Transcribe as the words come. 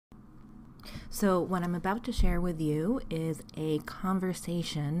So what I'm about to share with you is a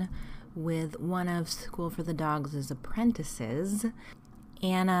conversation with one of School for the Dogs' apprentices,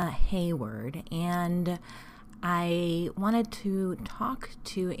 Anna Heyward. And I wanted to talk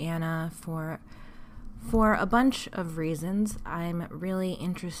to Anna for a bunch of reasons. I'm really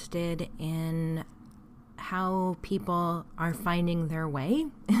interested in how people are finding their way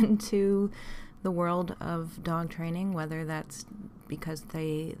into the world of dog training, whether that's because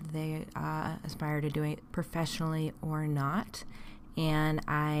they aspire to do it professionally or not. And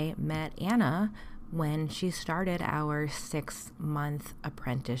I met Anna when she started our 6-month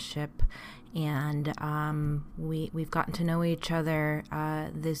apprenticeship, and we've gotten to know each other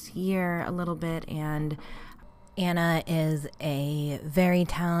this year a little bit. And Anna is a very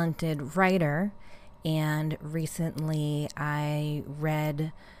talented writer, and recently I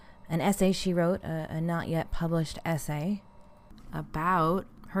read an essay she wrote, a not yet published essay about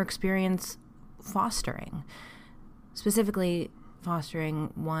her experience fostering, specifically fostering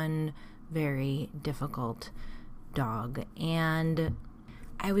one very difficult dog. And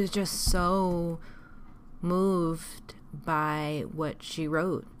I was just so moved by what she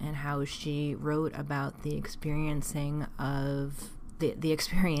wrote and how she wrote about the experiencing of the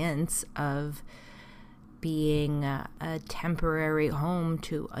experience of being a temporary home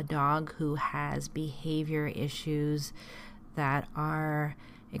to a dog who has behavior issues that are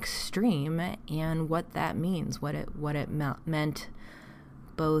extreme, and what that means, what it meant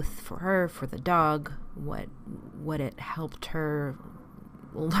both for her, for the dog, what it helped her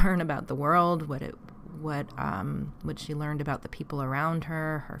learn about the world, what she learned about the people around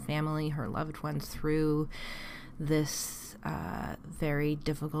her, her family, her loved ones through this very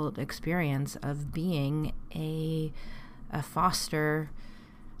difficult experience of being a foster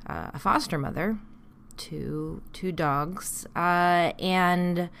mother to two dogs.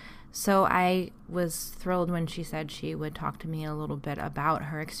 And so I was thrilled when she said she would talk to me a little bit about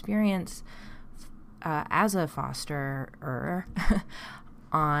her experience as a fosterer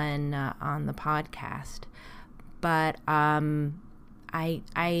on the podcast. But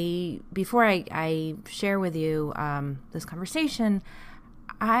before I share with you this conversation,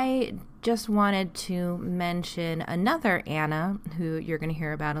 I just wanted to mention another Anna who you're going to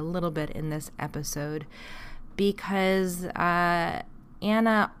hear about a little bit in this episode, because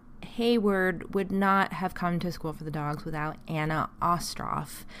Anna Heyward would not have come to School for the Dogs without Anna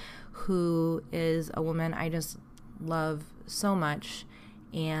Ostroff, who is a woman I just love so much.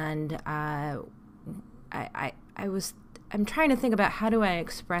 And I'm trying to think about how do I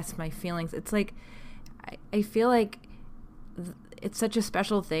express my feelings. It's like I feel like it's such a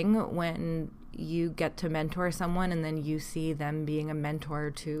special thing when you get to mentor someone and then you see them being a mentor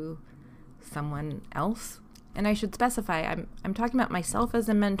to someone else. And I should specify, I'm talking about myself as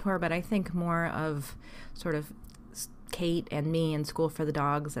a mentor, but I think more of sort of Kate and me in School for the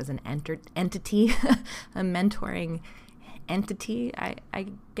Dogs as an entity, a mentoring entity, I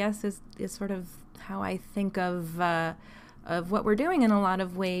guess is sort of how I think of what we're doing in a lot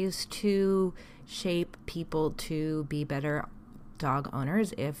of ways to shape people to be better dog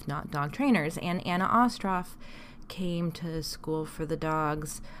owners, if not dog trainers. And Anna Ostroff came to School for the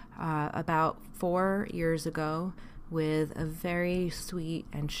Dogs about 4 years ago with a very sweet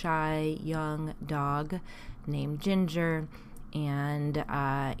and shy young dog named Ginger, and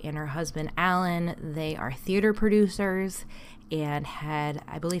her husband Alan. They are theater producers and had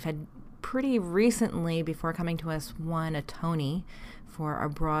pretty recently, before coming to us, won a Tony for a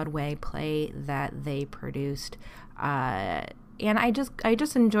Broadway play that they produced. And I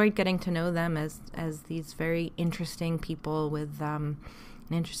just enjoyed getting to know them as these very interesting people with an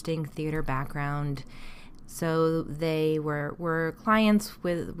interesting theater background. So they were clients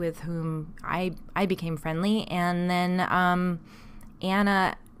with whom I became friendly. And then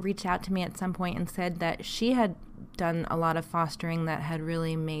Anna reached out to me at some point and said that she had done a lot of fostering that had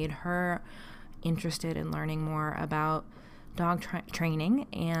really made her interested in learning more about dog training,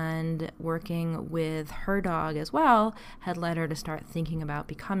 and working with her dog as well had led her to start thinking about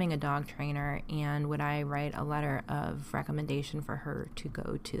becoming a dog trainer. And would I write a letter of recommendation for her to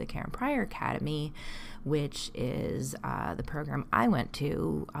go to the Karen Pryor Academy, which is the program I went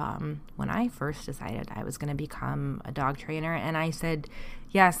to when I first decided I was going to become a dog trainer. And I said,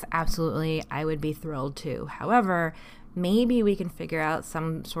 yes, absolutely, I would be thrilled to. However, maybe we can figure out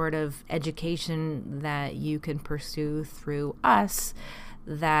some sort of education that you can pursue through us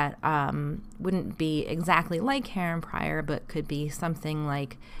that wouldn't be exactly like Karen Pryor, but could be something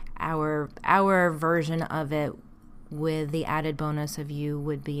like our version of it, with the added bonus of you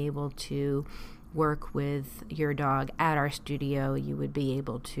would be able to work with your dog at our studio, you would be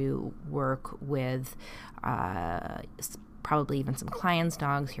able to work with probably even some clients'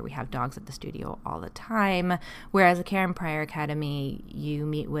 dogs. Here we have dogs at the studio all the time. Whereas at Karen Pryor Academy, you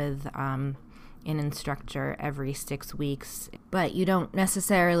meet with an instructor every 6 weeks, but you don't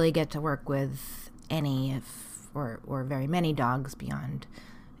necessarily get to work with any or very many dogs beyond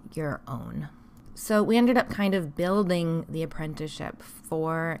your own. So we ended up kind of building the apprenticeship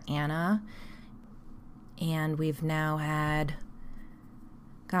for Anna, and we've now had,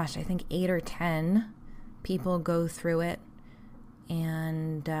 I think 8 or 10 people go through it.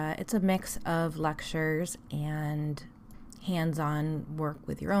 And it's a mix of lectures and hands-on work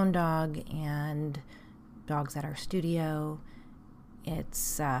with your own dog and dogs at our studio.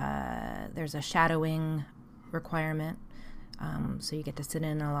 It's there's a shadowing requirement, so you get to sit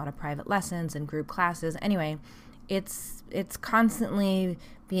in a lot of private lessons and group classes. Anyway, it's constantly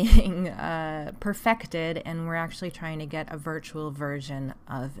being perfected, and we're actually trying to get a virtual version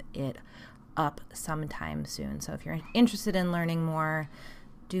of it up sometime soon. So if you're interested in learning more,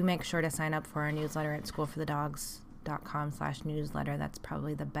 do make sure to sign up for our newsletter at schoolforthedogs.com/newsletter. That's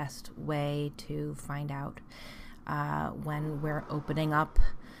probably the best way to find out when we're opening up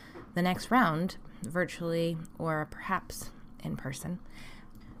the next round, virtually or perhaps in person.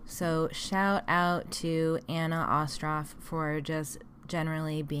 So shout out to Anna Ostroff for just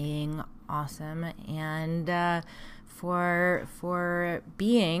generally being awesome, and for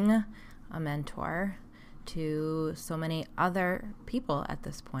being a mentor to so many other people at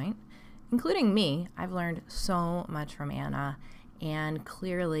this point, including me. I've learned so much from Anna, and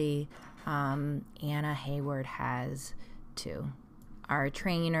clearly Anna Heyward has too. Our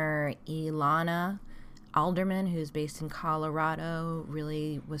trainer, Ilana Alderman, who's based in Colorado,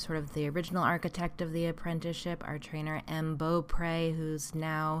 really was sort of the original architect of the apprenticeship. Our trainer, M. Beaupre, who's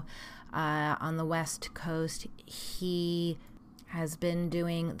now on the West Coast, he has been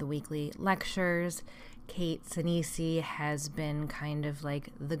doing the weekly lectures. Kate Sinisi has been kind of like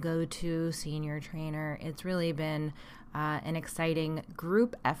the go-to senior trainer. It's really been an exciting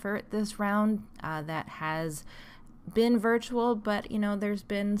group effort this round that has been virtual, but there's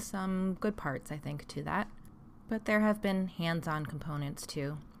been some good parts, I think, to that. But there have been hands-on components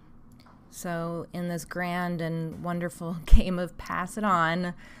too. So in this grand and wonderful game of Pass It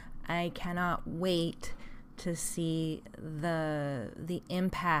On, I cannot wait to see the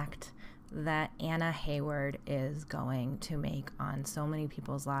impact that Anna Heyward is going to make on so many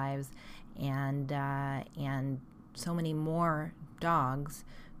people's lives, and so many more dogs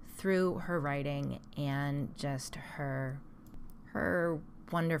through her writing and just her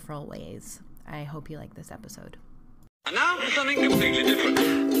wonderful ways. I hope you like this episode. And now for something completely different.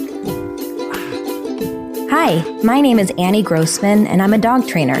 Hi, my name is Annie Grossman, and I'm a dog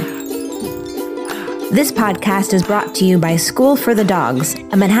trainer. This podcast is brought to you by School for the Dogs,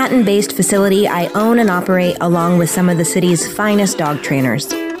 a Manhattan-based facility I own and operate along with some of the city's finest dog trainers.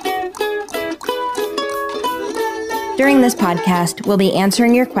 During this podcast, we'll be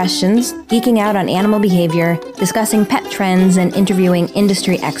answering your questions, geeking out on animal behavior, discussing pet trends, and interviewing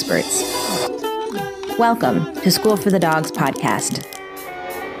industry experts. Welcome to School for the Dogs podcast.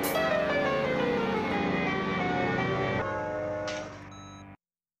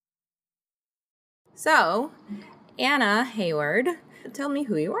 So, Anna Heyward, tell me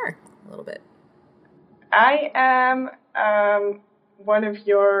who you are a little bit. I am one of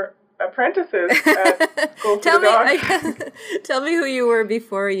your apprentices at School for the Dogs. Tell me who you were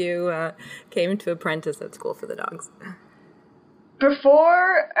before you came to apprentice at School for the Dogs.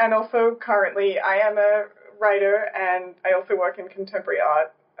 Before and also currently, I am a writer, and I also work in contemporary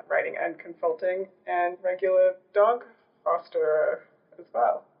art, writing and consulting, and regular dog fosterer as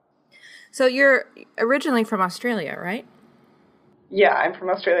well. So you're originally from Australia, right? Yeah, I'm from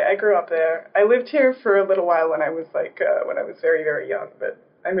Australia. I grew up there. I lived here for a little while when I was very, very young, but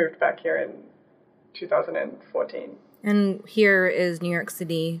I moved back here in 2014. And here is New York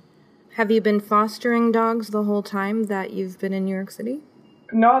City. Have you been fostering dogs the whole time that you've been in New York City?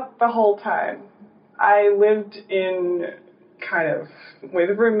 Not the whole time. I lived in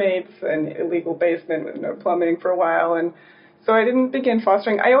with roommates and illegal basement with no plumbing for a while, and so I didn't begin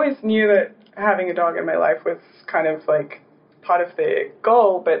fostering. I always knew that having a dog in my life was kind of like part of the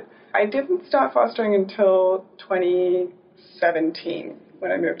goal, but I didn't start fostering until 2017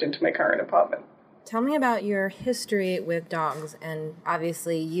 when I moved into my current apartment. Tell me about your history with dogs, and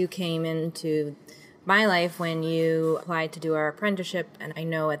obviously you came into my life when you applied to do our apprenticeship, and I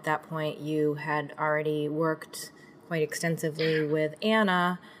know at that point you had already worked quite extensively with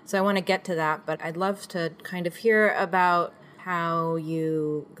Anna, so I want to get to that, but I'd love to kind of hear about how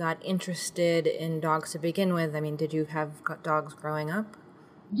you got interested in dogs to begin with. I mean, did you have dogs growing up?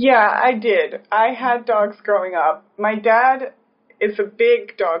 Yeah, I did. I had dogs growing up. My dad is a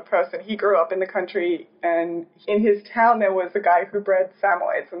big dog person. He grew up in the country, and in his town there was a guy who bred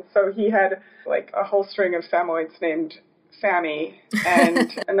Samoyeds, and so he had like a whole string of Samoyeds named Sammy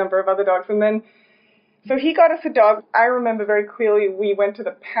and a number of other dogs. And then, so he got us a dog. I remember very clearly we went to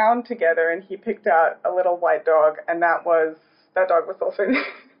the pound together, and he picked out a little white dog, and that dog was also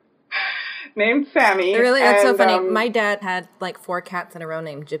named Sammy. Really? That's so funny. My dad had like 4 cats in a row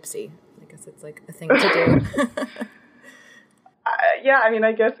named Gypsy. I guess it's like a thing to do. Yeah, I mean,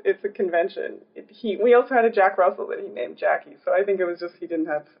 I guess it's a convention. We also had a Jack Russell that he named Jackie, so I think it was just he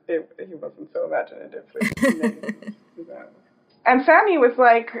wasn't so imaginative. And Sammy was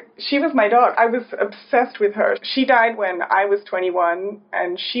she was my dog. I was obsessed with her. She died when I was 21,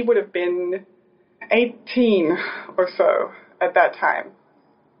 and she would have been 18 or so at that time.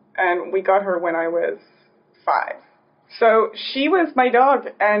 And we got her when I was 5. So she was my dog,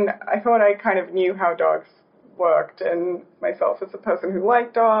 and I thought I kind of knew how dogs worked, and myself as a person who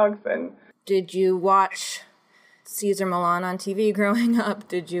liked dogs. And did you watch Cesar Millan on TV growing up?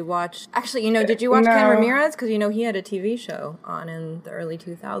 Did you watch did you watch Ken Ramirez? Because he had a TV show on in the early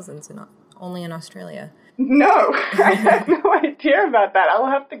 2000s and only in Australia. No, I have no idea about that. I'll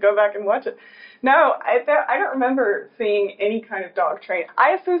have to go back and watch it. No, I don't remember seeing any kind of dog training.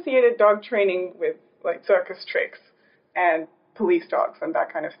 I associated dog training with like circus tricks and police dogs and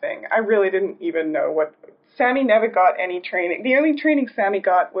that kind of thing. I really didn't even know what. Sammy never got any training. The only training Sammy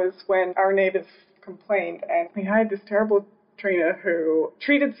got was when our neighbors complained, and we had this terrible trainer who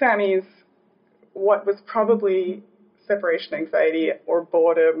treated Sammy's what was probably separation anxiety or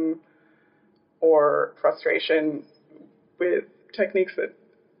boredom or frustration with techniques that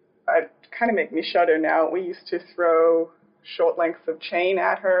kind of make me shudder now. We used to throw short lengths of chain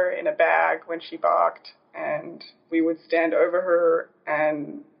at her in a bag when she barked, and we would stand over her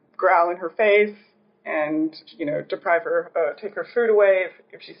and growl in her face and, deprive her, take her food away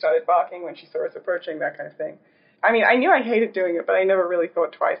if she started barking when she saw us approaching, that kind of thing. I mean, I knew I hated doing it, but I never really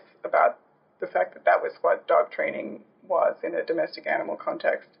thought twice about the fact that was what dog training was in a domestic animal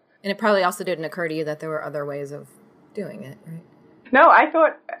context. And it probably also didn't occur to you that there were other ways of doing it, right? No, I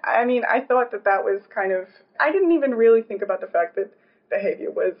thought that was kind of, I didn't even really think about the fact that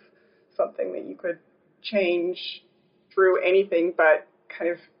behavior was something that you could change through anything but kind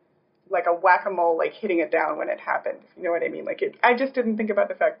of like a whack-a-mole, like hitting it down when it happened. You know what I mean? I just didn't think about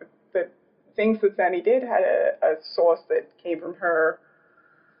the fact that things that Sammy did had a source that came from her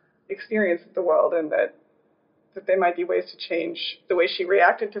experience of the world, and that there might be ways to change the way she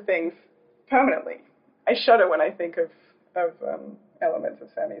reacted to things permanently. I shudder when I think of elements of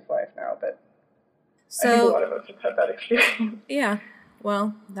Sammy's life now, but I think a lot of us have had that experience. Yeah,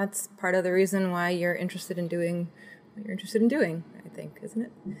 well, that's part of the reason why you're interested in doing what you're interested in doing, I think, isn't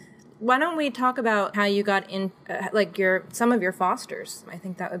it? Why don't we talk about how you got in, some of your fosters? I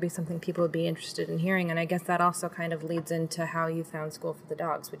think that would be something people would be interested in hearing, and I guess that also kind of leads into how you found School for the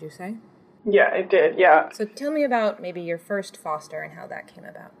Dogs, would you say? Yeah, it did, yeah. So tell me about maybe your first foster and how that came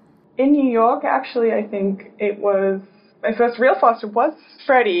about. In New York, actually, I think my first real foster was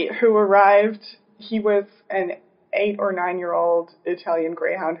Freddie, who arrived. He was an 8 or 9-year-old Italian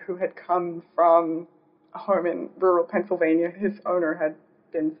greyhound who had come from a home in rural Pennsylvania. His owner had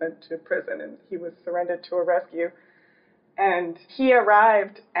been sent to prison, and he was surrendered to a rescue. And he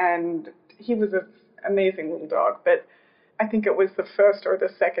arrived, and he was an amazing little dog. But I think it was the first or the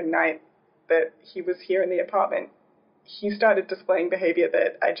second night that he was here in the apartment, he started displaying behavior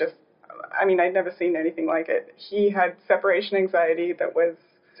that I'd never seen anything like it. He had separation anxiety it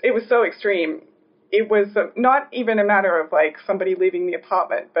was so extreme. It was not even a matter of somebody leaving the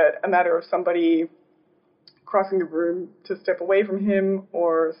apartment, but a matter of somebody crossing the room to step away from him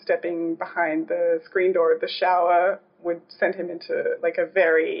or stepping behind the screen door of the shower would send him into a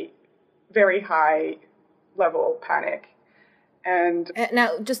very, very high level panic. And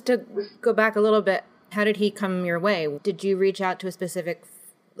now, just to go back a little bit, how did he come your way? Did you reach out to a specific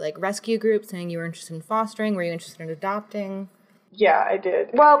rescue group saying you were interested in fostering? Were you interested in adopting? Yeah, I did.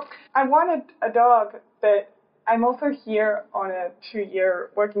 Well, I wanted a dog, but I'm also here on a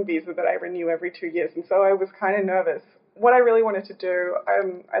 2-year working visa that I renew every 2 years, and so I was kind of nervous. What I really wanted to do,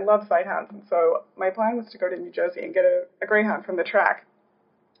 I love sighthounds, and so my plan was to go to New Jersey and get a greyhound from the track,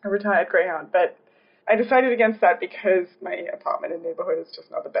 a retired greyhound, but I decided against that because my apartment and neighborhood is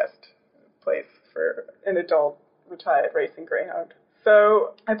just not the best place for an adult retired racing greyhound.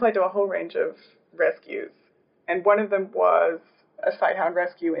 So I applied to a whole range of rescues, and one of them was a sighthound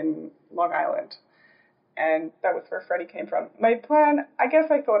rescue in Long Island. And that was where Freddie came from. My plan, I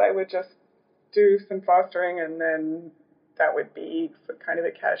guess I thought I would just do some fostering, and then that would be kind of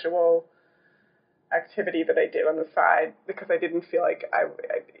a casual activity that I did on the side, because I didn't feel like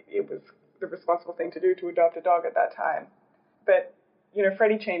it was the responsible thing to do to adopt a dog at that time. But,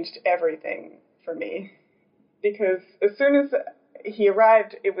 Freddie changed everything for me, because as soon as he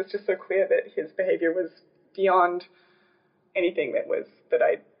arrived, it was just so clear that his behavior was beyond anything that was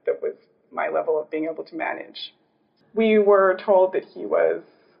my level of being able to manage. We were told that he was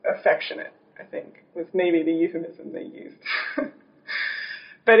affectionate, I think, was maybe the euphemism they used.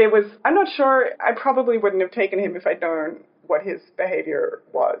 But I'm not sure, I probably wouldn't have taken him if I'd known what his behavior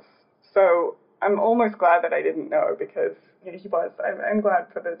was. So I'm almost glad that I didn't know, because he was. I'm glad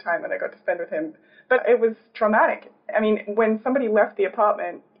for the time that I got to spend with him. But it was traumatic. I mean, when somebody left the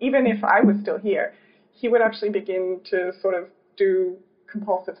apartment, even if I was still here, he would actually begin to sort of do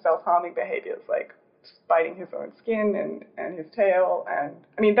compulsive self-harming behaviors, like biting his own skin and his tail. And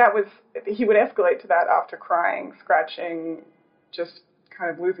I mean, he would escalate to that after crying, scratching, just kind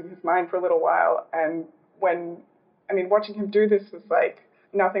of losing his mind for a little while. And watching him do this was like,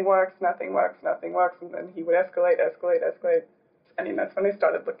 nothing works. And then he would escalate. I mean, that's when I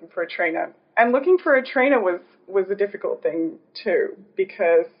started looking for a trainer. And looking for a trainer was a difficult thing too,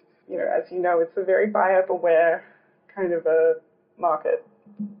 because, as you know, it's a very buyer-beware kind of a market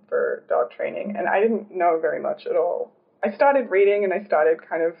for dog training. And I didn't know very much at all. I started reading, and I started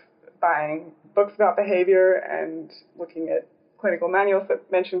kind of buying books about behavior and looking at clinical manuals that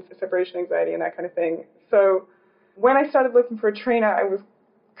mentioned separation anxiety and that kind of thing. So when I started looking for a trainer, I was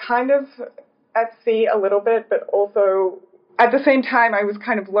kind of at sea a little bit, but also at the same time, I was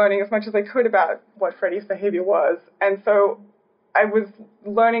kind of learning as much as I could about what Freddie's behavior was. And so I was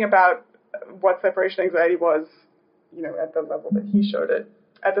learning about what separation anxiety was, at the level that he showed it,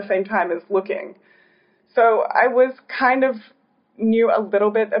 at the same time as looking. So I was kind of knew a little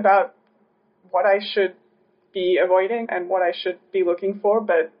bit about what I should be avoiding and what I should be looking for,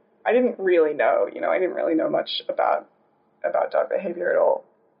 but I didn't really know, I didn't really know much about dog behavior at all.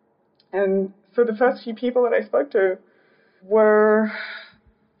 And so the first few people that I spoke to were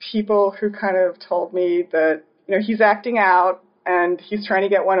people who kind of told me that, he's acting out and he's trying to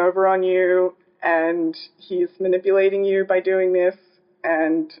get one over on you and he's manipulating you by doing this.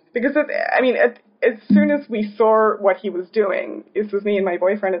 And because, as soon as we saw what he was doing, this was me and my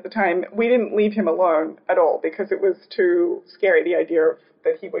boyfriend at the time, we didn't leave him alone at all because it was too scary, the idea of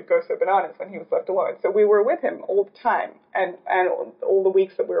that he would go so bananas when he was left alone. So we were with him all the time and all the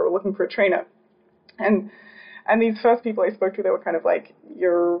weeks that we were looking for a trainer. And these first people I spoke to, they were kind of like,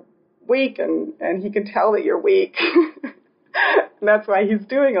 you're weak, and he can tell that you're weak. And that's why he's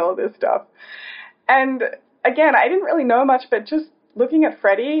doing all this stuff. And again, I didn't really know much, but just looking at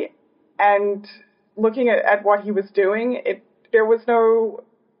Freddie and looking at what he was doing, there was no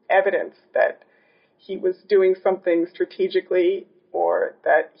evidence that he was doing something strategically, or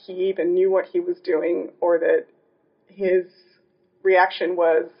that he even knew what he was doing, or that his reaction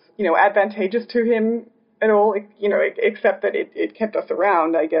was, advantageous to him at all, except that it kept us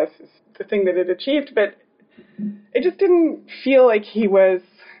around, I guess, is the thing that it achieved. But it just didn't feel like he was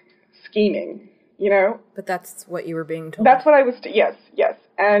scheming, But that's what you were being told. That's what I was, yes.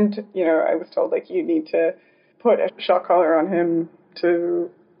 And, I was told, like, you need to put a shock collar on him to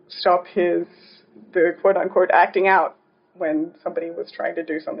stop the quote-unquote acting out when somebody was trying to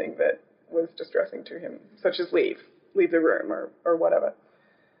do something that was distressing to him, such as leave the room or whatever.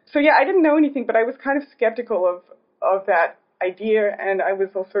 So, yeah, I didn't know anything, but I was kind of skeptical of that idea. And I was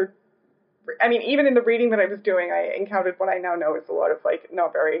also, even in the reading that I was doing, I encountered what I now know is a lot of, like,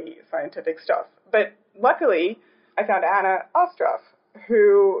 not very scientific stuff. But luckily, I found Anna Ostroff,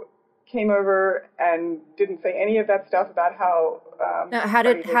 who came over and didn't say any of that stuff about how. Now, how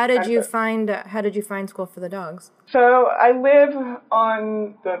did you find School for the Dogs? So I live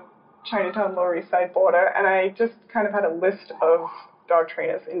on the Chinatown Lower East Side border, and I just kind of had a list of dog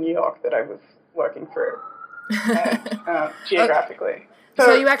trainers in New York that I was working through geographically. Okay.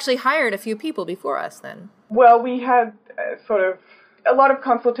 So you actually hired a few people before us then? Well, we had sort of a lot of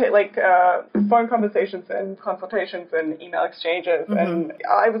phone conversations and consultations and email exchanges. Mm-hmm. And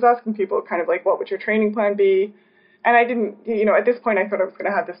I was asking people kind of like, what would your training plan be? And I didn't, at this point I thought I was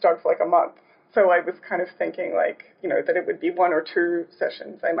going to have this dog for like a month. So I was kind of thinking that it would be 1 or 2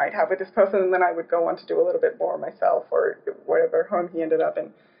 sessions I might have with this person, and then I would go on to do a little bit more myself or whatever home he ended up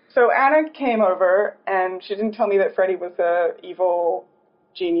in. So Anna came over, and she didn't tell me that Freddie was a evil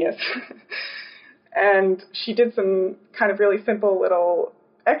genius. And she did some kind of really simple little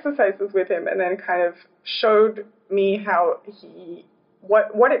exercises with him, and then kind of showed me how he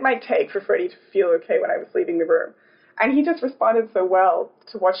what it might take for Freddie to feel okay when I was leaving the room. And he just responded so well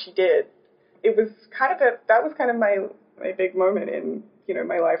to what she did. It was kind of that was kind of my big moment in,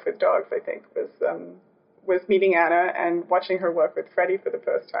 my life with dogs, I think, was meeting Anna and watching her work with Freddie for the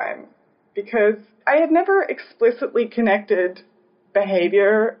first time. Because I had never explicitly connected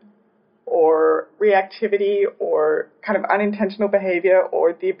behavior or reactivity or kind of unintentional behavior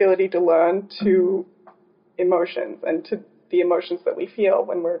or the ability to learn to emotions and to the emotions that we feel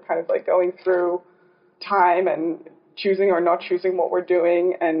when we're kind of like going through time and choosing or not choosing what we're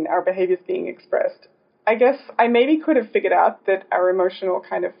doing and our behaviors being expressed. I guess I maybe could have figured out that our emotional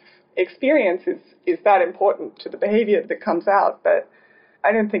kind of experience is that important to the behavior that comes out, but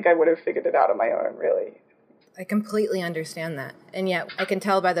I don't think I would have figured it out on my own, really. I completely understand that. And yet I can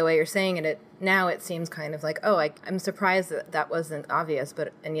tell by the way you're saying it now it seems kind of like, I'm surprised that wasn't obvious,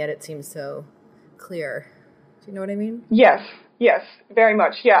 and yet it seems so clear. Do you know what I mean? Yes, very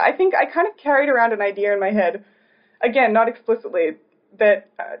much. Yeah, I think I kind of carried around an idea in my head, again, not explicitly, that,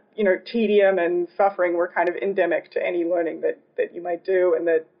 tedium and suffering were kind of endemic to any learning that you might do, and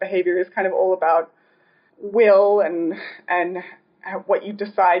that behavior is kind of all about will and what you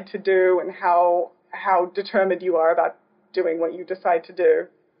decide to do and how determined you are about doing what you decide to do.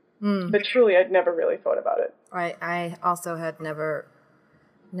 But truly, I'd never really thought about it. I also had never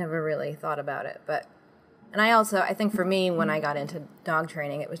really thought about it, and I think for me, when I got into dog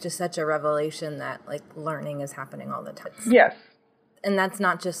training, it was just such a revelation that, like, learning is happening all the time. Yes. And that's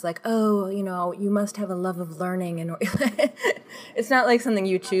not just like, you must have a love of learning. And it's not like something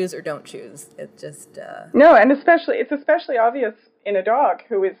you choose or don't choose. It just... No, and it's especially obvious in a dog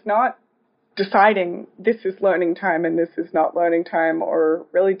who is not deciding this is learning time and this is not learning time, or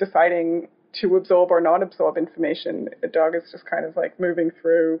really deciding to absorb or not absorb information. A dog is just kind of like moving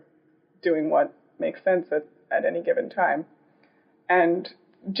through, doing what makes sense at any given time. And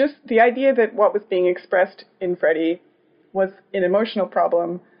just the idea that what was being expressed in Freddie was an emotional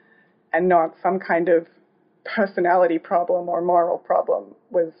problem and not some kind of personality problem or moral problem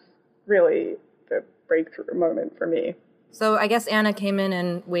was really the breakthrough moment for me. So I guess Anna came in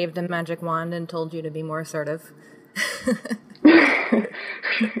and waved a magic wand and told you to be more assertive.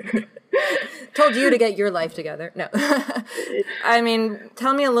 Told you to get your life together. No. I mean,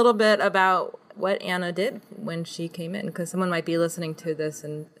 tell me a little bit about what Anna did when she came in, because someone might be listening to this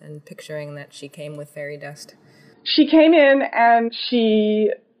and picturing that she came with fairy dust. She came in and she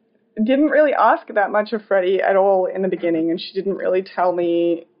didn't really ask that much of Freddie at all in the beginning, and she didn't really tell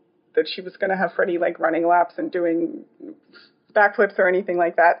me that she was going to have Freddie like running laps and doing backflips or anything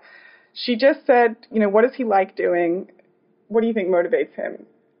like that. She just said, what does he like doing? What do you think motivates him?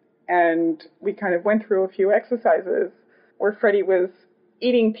 And we kind of went through a few exercises where Freddie was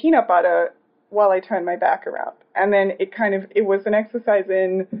eating peanut butter while I turned my back around. And then it was an exercise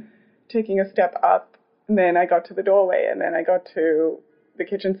in taking a step up. And then I got to the doorway, and then I got to the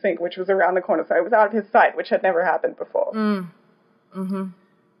kitchen sink, which was around the corner. So I was out of his sight, which had never happened before. Mm-hmm.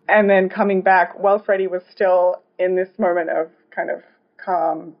 And then coming back while Freddie was still in this moment of kind of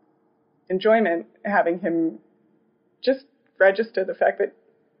calm enjoyment, having him just register the fact that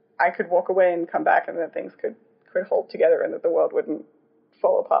I could walk away and come back and that things could hold together and that the world wouldn't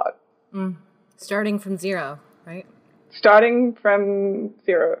fall apart. Starting from zero, right? Starting from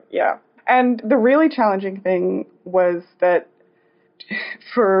zero, yeah. And the really challenging thing was that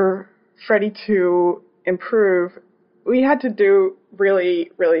for Freddie to improve, we had to do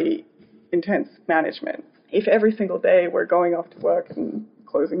really, really intense management. If every single day we're going off to work and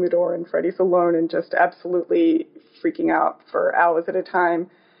closing the door and Freddie's alone and just absolutely freaking out for hours at a time,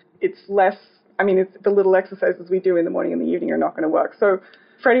 it's the little exercises we do in the morning and the evening are not going to work. So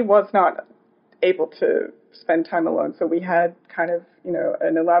Freddie was not able to spend time alone. So we had kind of,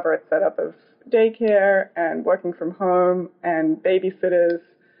 an elaborate setup of daycare and working from home and babysitters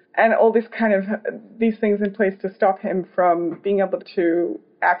and all this kind of these things in place to stop him from being able to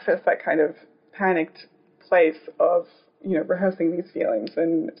access that kind of panicked place of, rehearsing these feelings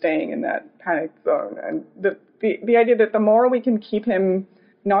and staying in that panicked zone. And the idea that the more we can keep him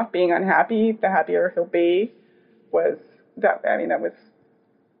not being unhappy, the happier he'll be was that was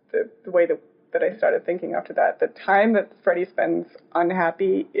the way that I started thinking after that. The time that Freddie spends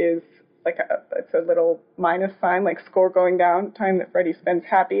unhappy is like it's a little minus sign, like score going down. Time that Freddie spends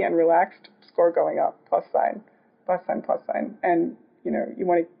happy and relaxed, score going up, plus sign. And you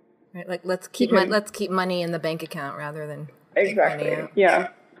want to right, like let's keep money in the bank account rather than exactly money out. Yeah.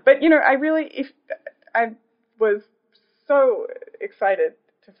 But I was so excited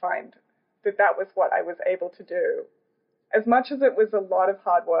to find that was what I was able to do. As much as it was a lot of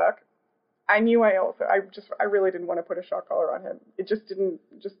hard work, I knew I really didn't want to put a shock collar on him. It just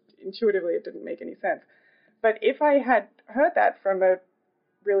intuitively, it didn't make any sense. But if I had heard that from a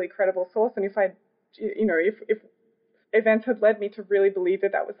really credible source, and if if events had led me to really believe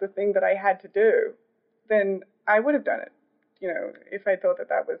that that was the thing that I had to do, then I would have done it, if I thought that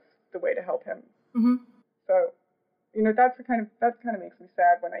that was the way to help him. Mm-hmm. So, that kind of makes me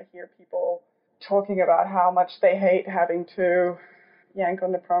sad when I hear people talking about how much they hate having to yank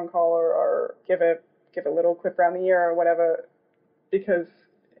on the prong collar or give a little clip around the ear or whatever, because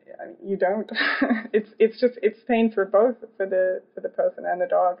you don't. it's pain for both, for the person and the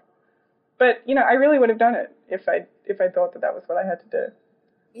dog. But I really would have done it if I thought that was what I had to do.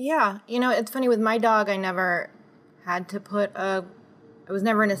 Yeah, it's funny with my dog. I never had to I was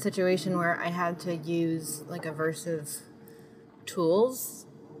never in a situation where I had to use like aversive tools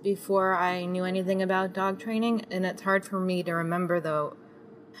before I knew anything about dog training, and it's hard for me to remember though.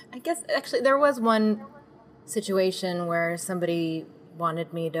 I guess actually there was one situation where somebody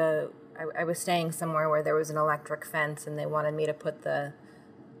wanted me to. I was staying somewhere where there was an electric fence, and they wanted me to put the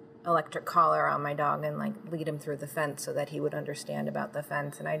electric collar on my dog and like lead him through the fence so that he would understand about the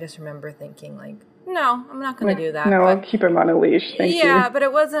fence. And I just remember thinking like, no, I'm not going to do that. No, I'll keep him on a leash. Thank you. Yeah, but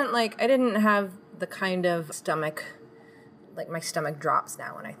it wasn't like, I didn't have the kind of stomach, like my stomach drops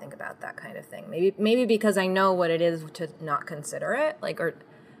now when I think about that kind of thing. Maybe because I know what it is to not consider it, or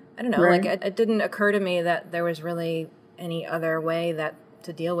I don't know, right. Like it didn't occur to me that there was really any other way that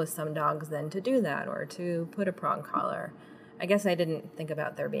to deal with some dogs than to do that or to put a prong collar. I guess I didn't think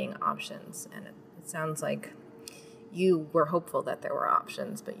about there being options, and it sounds like you were hopeful that there were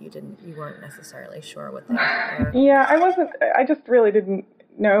options, but you weren't necessarily sure what they were. Yeah, I just really didn't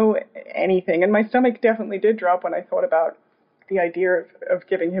know anything, and my stomach definitely did drop when I thought about the idea of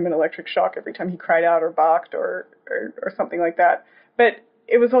giving him an electric shock every time he cried out or barked or something like that. But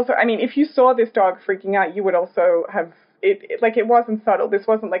it was also, if you saw this dog freaking out, you would also have it wasn't subtle. This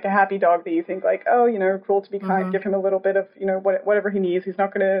wasn't like a happy dog that you think like, oh, cruel to be kind, Mm-hmm. give him a little bit of, whatever he needs. It's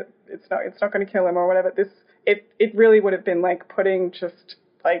not gonna kill him or whatever. It really would have been like putting just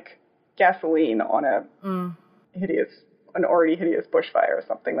like gasoline on an already hideous bushfire or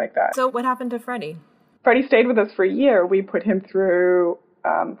something like that. So what happened to Freddie? Freddie stayed with us for a year. We put him through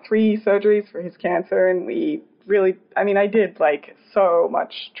 3 surgeries for his cancer, and we really, I did like so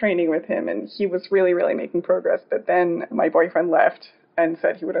much training with him, and he was really, really making progress. But then my boyfriend left and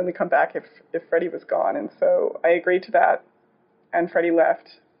said he would only come back if Freddie was gone. And so I agreed to that, and Freddie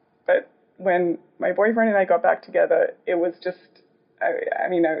left. But when my boyfriend and I got back together, it was just,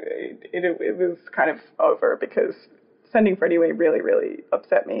 it was kind of over, because sending Freddie away really, really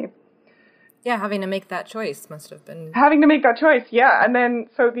upset me. Yeah, having to make that choice must have been... Having to make that choice, yeah. And then,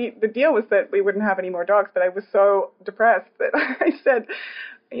 so the deal was that we wouldn't have any more dogs, but I was so depressed that I said,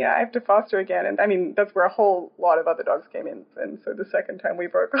 yeah, I have to foster again. And that's where a whole lot of other dogs came in. And so the second time we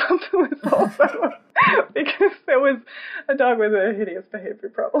broke up was also because there was a dog with a hideous behavior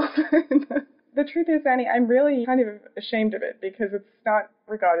problem. The truth is, Annie, I'm really kind of ashamed of it, because it's not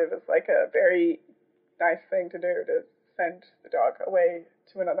regarded as like a very nice thing to do, to send the dog away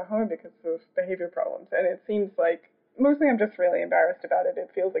to another home because of behavior problems. And it seems like, mostly I'm just really embarrassed about it. It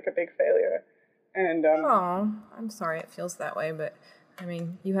feels like a big failure. And I'm sorry it feels that way, but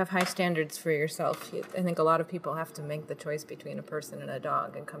you have high standards for yourself. I think a lot of people have to make the choice between a person and a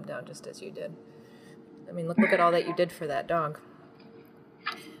dog and come down just as you did. Look at all that you did for that dog.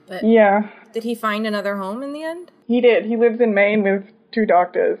 But yeah. Did he find another home in the end? He did. He lives in Maine with 2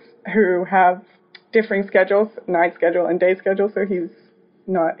 doctors who have differing schedules, night schedule and day schedule, so he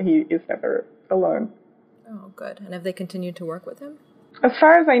is never alone. Oh, good. And have they continued to work with him? As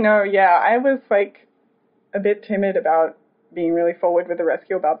far as I know, yeah. I was like a bit timid about being really forward with the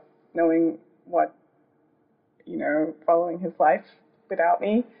rescue, about knowing what, following his life without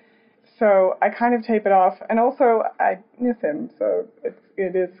me. So I kind of tape it off, and also I miss him, so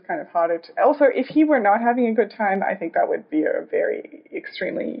it is kind of harder to... Also, if he were not having a good time, I think that would be a very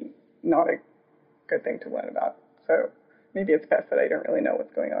extremely not a good thing to learn about. So maybe it's best that I don't really know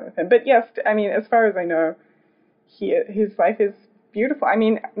what's going on with him. But yes, as far as I know, his life is beautiful.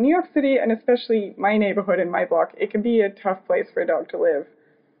 New York City, and especially my neighborhood and my block, it can be a tough place for a dog to live.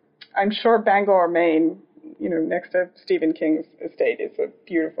 I'm sure Bangor, Maine, next to Stephen King's estate, is a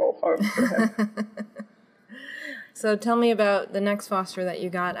beautiful home for him. So tell me about the next foster that you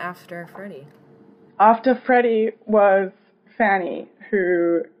got after Freddie. After Freddie was Fanny,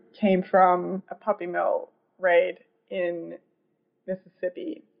 who came from a puppy mill raid in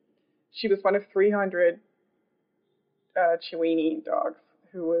Mississippi. She was one of 300 Chiweenie dogs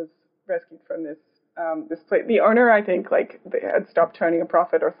who was rescued from this this place. The owner, I think, like, they had stopped turning a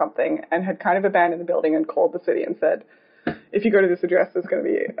profit or something and had kind of abandoned the building and called the city and said, if you go to this address, there's going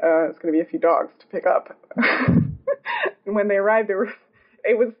to be a few dogs to pick up. And when they arrived,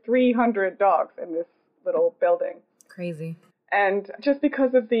 it was 300 dogs in this little building. Crazy. And just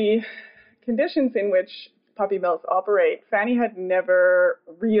because of the conditions in which puppy mills operate, Fanny had never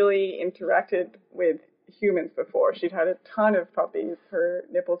really interacted with humans before. She'd had a ton of puppies. Her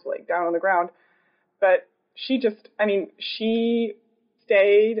nipples were like down on the ground. But she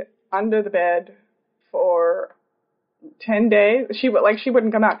stayed under the bed for 10 days. She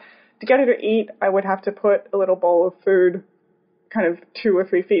wouldn't come out. To get her to eat, I would have to put a little bowl of food kind of 2 or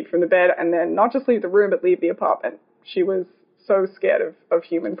 3 feet from the bed and then not just leave the room, but leave the apartment. She was so scared of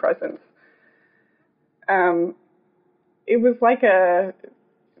human presence. It was like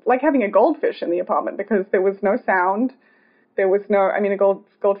having a goldfish in the apartment because there was no sound. There was a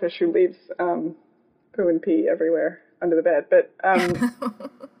goldfish who leaves poo and pee everywhere under the bed. But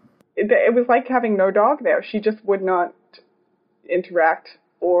it was like having no dog there. She just would not interact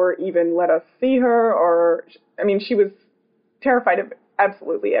or even let us see her. She was terrified of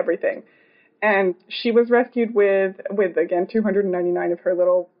absolutely everything. And she was rescued with again, 299 of her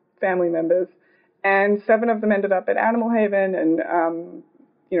little family members. And 7 of them ended up at Animal Haven and,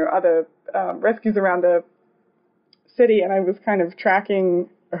 other rescues around the city. And I was kind of tracking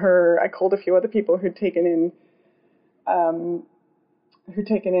her. I called a few other people who'd taken in her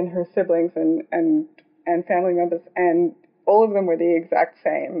siblings and family members. And all of them were the exact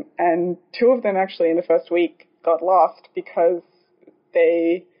same. And 2 of them actually in the first week got lost because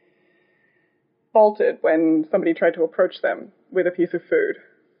they bolted when somebody tried to approach them with a piece of food.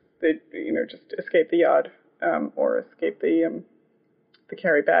 They, just escape the yard or escape the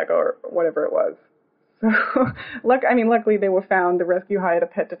carry bag or whatever it was. So, luckily they were found. The rescue hired a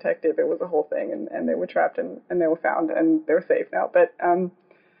pet detective. It was a whole thing, and they were trapped and they were found and they're safe now. But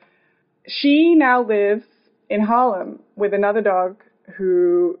she now lives in Harlem with another dog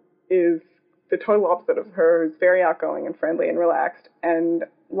who is the total opposite of her, who's very outgoing and friendly and relaxed. And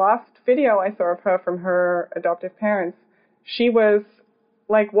last video I saw of her from her adoptive parents, she was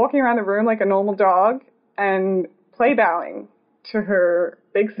like walking around the room like a normal dog and play bowing to her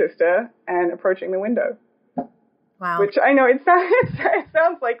big sister and approaching the window. Wow. Which I know it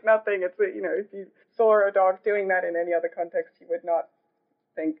sounds like nothing. It's if you saw a dog doing that in any other context, you would not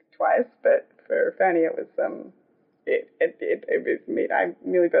think twice. But for Fanny, it was I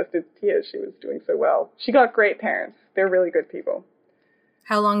nearly burst into tears. She was doing so well. She got great parents. They're really good people.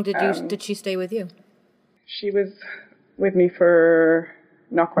 How long did she stay with you? She was with me for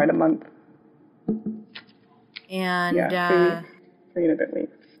not quite a month. And 3 and a bit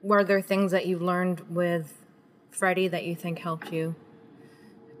weeks. Were there things that you learned with Freddie that you think helped you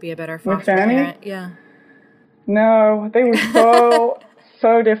be a better foster parent? Yeah. No, they were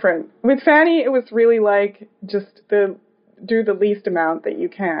so different. With Fanny, it was really like just do the least amount that you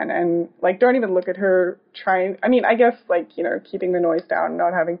can, and like don't even look at her trying. I guess keeping the noise down,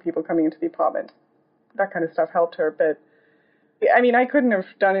 not having people coming into the apartment, that kind of stuff helped her. But I couldn't have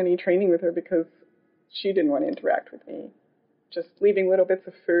done any training with her because she didn't want to interact with me. Just leaving little bits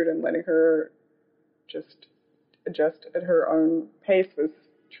of food and letting her just adjust at her own pace was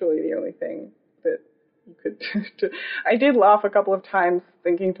truly the only thing that you could do. I did laugh a couple of times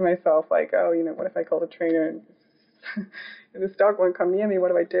thinking to myself, like, oh, what if I called a trainer and this dog won't come near me,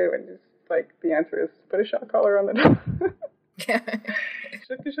 what do I do? And just like the answer is put a shock collar on the dog.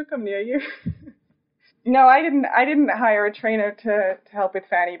 She'll come near you. No, I didn't hire a trainer to help with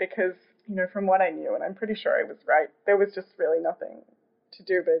Fanny because, from what I knew, and I'm pretty sure I was right, there was just really nothing to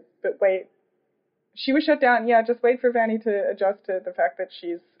do but wait. She was shut down. Yeah, just wait for Fanny to adjust to the fact that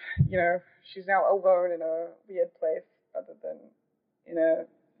she's now alone in a weird place other than in a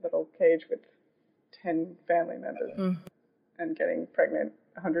little cage with 10 family members and getting pregnant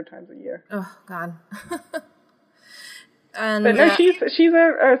 100 times a year. Oh, God. But no, she's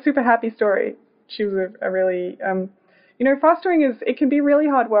a super happy story. She was a really, fostering it can be really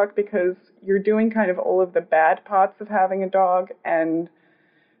hard work because you're doing kind of all of the bad parts of having a dog, and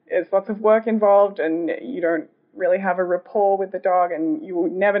there's lots of work involved, and you don't really have a rapport with the dog, and you will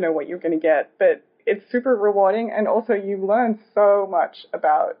never know what you're going to get. But it's super rewarding, and also you learn so much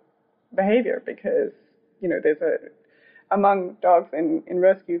about behavior because, among dogs in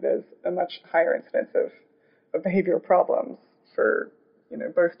rescue, there's a much higher incidence of behavioral problems for,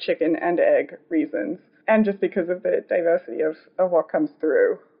 both chicken and egg reasons, and just because of the diversity of what comes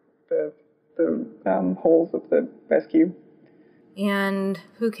through the holes of the rescue. And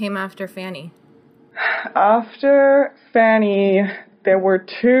who came after Fanny? After Fanny, there were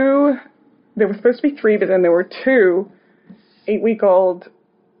 2 there were supposed to be 3, but then there were 2 8-week-old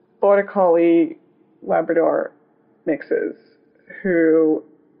Border Collie Labrador mixes who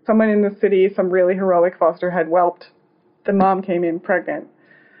someone in the city, some really heroic foster, had whelped. The mom came in pregnant.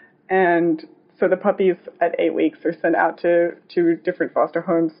 And so the puppies at 8 weeks are sent out to 2 different foster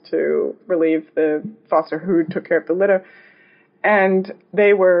homes to relieve the foster who took care of the litter. And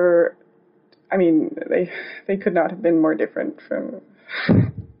they were, I mean, they could not have been more different from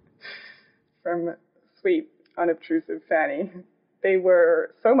sweet, unobtrusive Fanny. They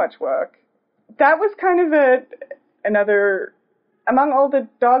were so much work. That was kind of another, among all the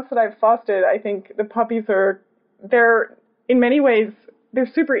dogs that I've fostered, I think the puppies they're in many ways,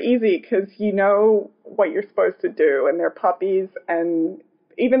 they're super easy because you know what you're supposed to do, and they're puppies, and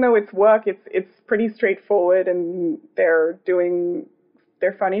even though it's work, it's pretty straightforward, and they're doing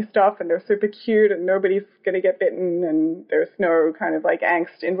their funny stuff, and they're super cute, and nobody's going to get bitten, and there's no kind of like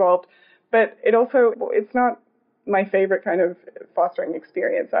angst involved. But it's not my favorite kind of fostering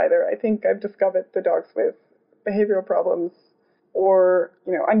experience either. I think I've discovered the dogs with behavioral problems or,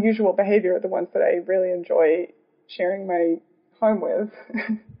 unusual behavior are the ones that I really enjoy sharing my home with.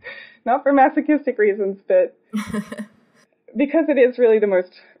 Not for masochistic reasons, but because it is really the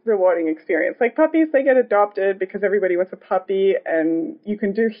most rewarding experience. Like puppies, they get adopted because everybody wants a puppy, and you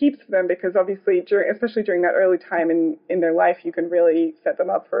can do heaps for them because obviously, especially during that early time in their life, you can really set them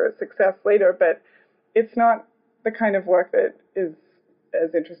up for success later. But it's not the kind of work that is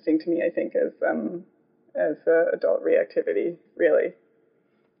as interesting to me, I think, as adult reactivity, really.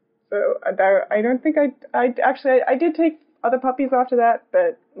 So I don't think I did take other puppies after that,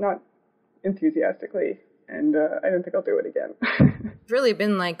 but not enthusiastically. And I don't think I'll do it again. It's really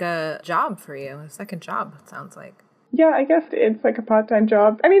been like a job for you, a second job, it sounds like. Yeah, I guess it's like a part-time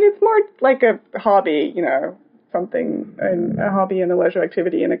job. I mean, it's more like a hobby, something, a hobby and a leisure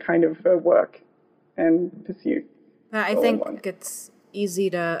activity and a kind of work and pursuit. I think it's easy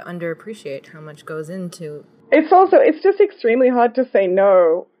to underappreciate how much goes into. It's just extremely hard to say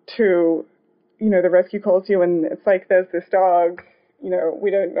no to, the rescue calls you and it's like, there's this dog,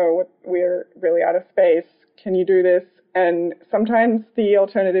 we don't know we're really out of space. Can you do this? And sometimes the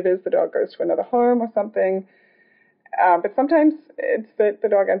alternative is the dog goes to another home or something. But sometimes it's that the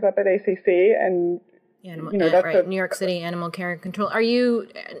dog ends up at ACC and, that's right. New York City Animal Care Control.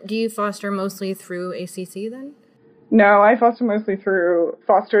 Do you foster mostly through ACC then? No, I foster mostly through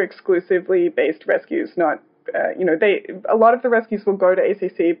foster exclusively based rescues, not, a lot of the rescues will go to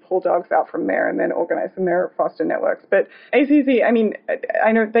ACC, pull dogs out from there, and then organize in their foster networks. But ACC, I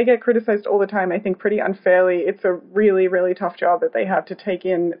know they get criticized all the time, I think pretty unfairly. It's a really, really tough job that they have to take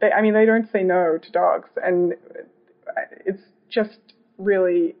in. They don't say no to dogs, and it's just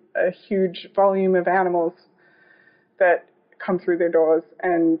really a huge volume of animals that come through their doors,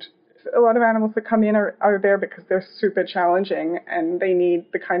 and a lot of animals that come in are there because they're super challenging and they need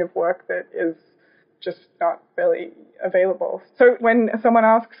the kind of work that is just not really available. So when someone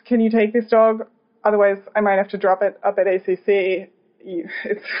asks, can you take this dog? Otherwise, I might have to drop it up at ACC.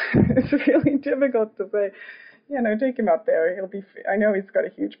 It's really difficult to say, take him up there. He'll be, I know he's got a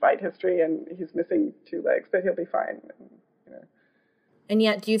huge bite history and he's missing 2 legs, but he'll be fine. And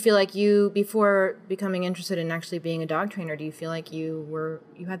yet, do you feel like before becoming interested in actually being a dog trainer, do you feel like you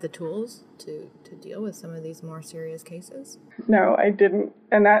had the tools to deal with some of these more serious cases? No, I didn't.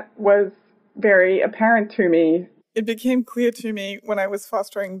 And that was very apparent to me. It became clear to me when I was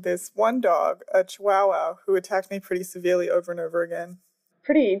fostering this one dog, a Chihuahua, who attacked me pretty severely over and over again.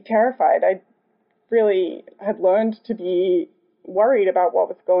 Pretty terrified. I really had learned to be worried about what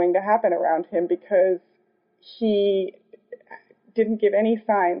was going to happen around him because he didn't give any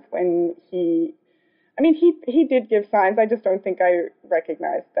signs when he did give signs. I just don't think I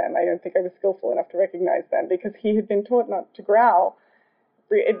recognized them. I don't think I was skillful enough to recognize them because he had been taught not to growl.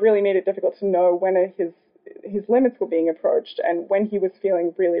 It really made it difficult to know when his limits were being approached and when he was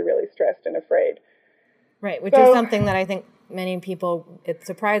feeling really, really stressed and afraid. Right, which is something that I think many people, it's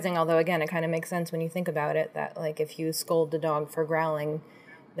surprising, although again, it kind of makes sense when you think about it, that like if you scold the dog for growling,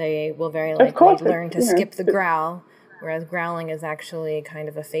 they will very likely learn to skip the growl, whereas growling is actually kind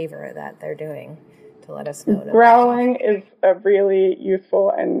of a favor that they're doing to let us know. Growling is a really useful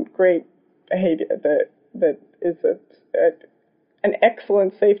and great behavior that is an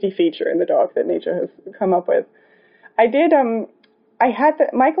excellent safety feature in the dog that nature has come up with. Michael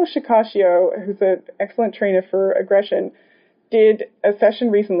Shikashio, who's an excellent trainer for aggression, did a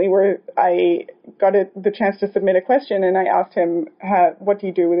session recently where I got the chance to submit a question, and I asked him, what do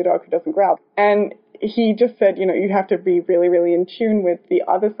you do with a dog who doesn't growl? And he just said, you have to be really, really in tune with the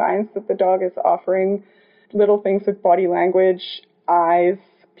other signs that the dog is offering, little things with body language, eyes,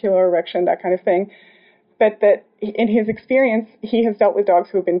 muscular erection, that kind of thing. But that in his experience, he has dealt with dogs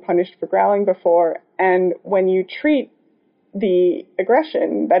who have been punished for growling before. And when you treat the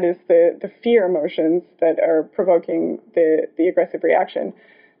aggression, that is the fear emotions that are provoking the aggressive reaction,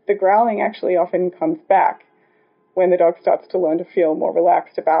 the growling actually often comes back when the dog starts to learn to feel more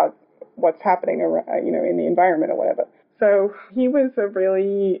relaxed about what's happening around, in the environment or whatever. So he was a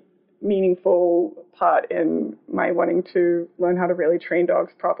really meaningful part in my wanting to learn how to really train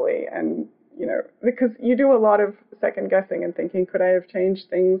dogs properly. And, because you do a lot of second guessing and thinking, could I have changed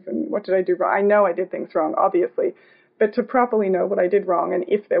things and what did I do wrong? I know I did things wrong, obviously, but to properly know what I did wrong and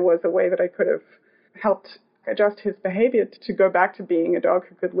if there was a way that I could have helped adjust his behavior to go back to being a dog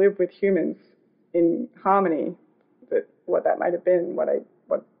who could live with humans in harmony, that what that might have been, what it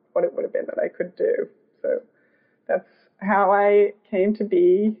would have been that I could do. So that's how I came to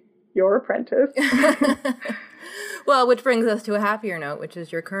be your apprentice. Well, which brings us to a happier note, which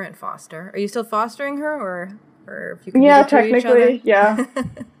is your current foster. Are you still fostering her, or if you can yeah, technically, each other? Yeah.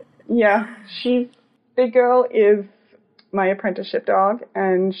 Yeah, Big Girl is my apprenticeship dog,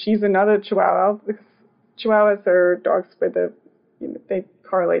 and she's another Chihuahua. Chihuahuas are dogs with they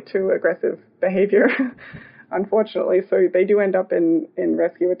correlate to aggressive behavior, unfortunately. So they do end up in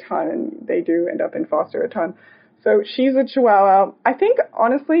rescue a ton, and they do end up in foster a ton. So she's a Chihuahua. I think,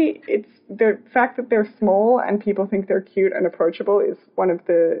 honestly, it's the fact that they're small and people think they're cute and approachable is one of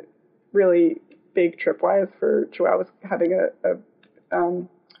the really big tripwires for Chihuahuas having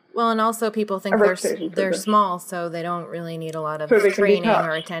well, and also people think they're small, so they don't really need a lot of training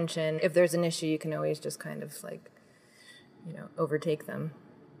or attention. If there's an issue, you can always just kind of overtake them.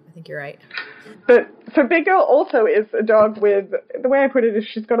 I think you're right. So Big Girl also is a dog with, the way I put it is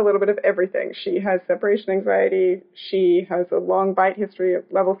she's got a little bit of everything. She has separation anxiety. She has a long bite history of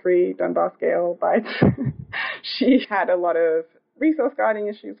level 3 Dunbar scale bites. She had a lot of resource guarding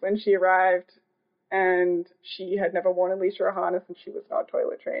issues when she arrived, and she had never worn a leash or a harness, and she was not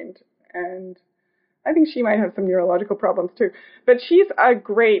toilet trained. And I think she might have some neurological problems too. But she's a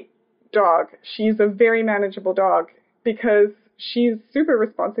great dog. She's a very manageable dog because she's super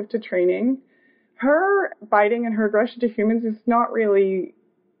responsive to training. Her biting and her aggression to humans is not really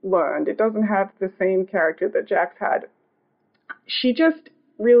learned. It doesn't have the same character that Jack's had. She just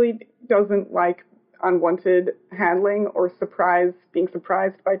really doesn't like unwanted handling or being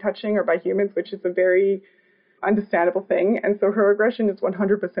surprised by touching or by humans, which is a very understandable thing. And so her aggression is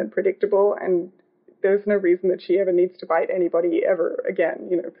 100% predictable, and there's no reason that she ever needs to bite anybody ever again,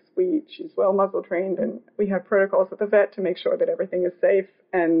 because she's well muzzle trained, and we have protocols at the vet to make sure that everything is safe.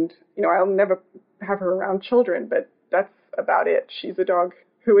 And, I'll never have her around children, but that's about it. She's a dog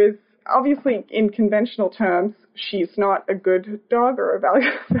who is, obviously, in conventional terms, she's not a good dog or a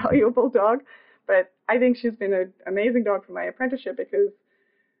valuable dog, but I think she's been an amazing dog for my apprenticeship because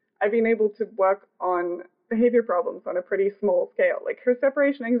I've been able to work on behavior problems on a pretty small scale. Like, her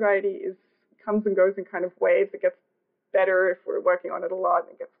separation anxiety comes and goes in kind of waves. It gets better if we're working on it a lot,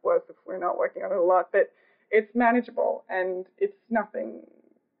 and it gets worse if we're not working on it a lot, but it's manageable, and it's nothing.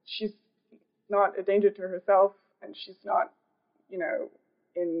 She's not a danger to herself, and she's not,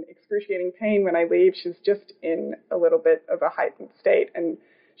 in excruciating pain when I leave. She's just in a little bit of a heightened state, and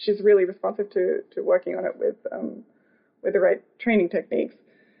she's really responsive to working on it with the right training techniques.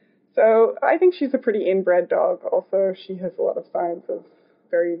 So I think she's a pretty inbred dog. Also, she has a lot of signs of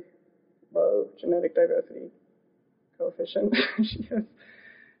very low genetic diversity coefficient. She has.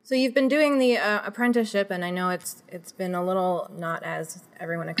 So you've been doing the apprenticeship, and I know it's been a little not as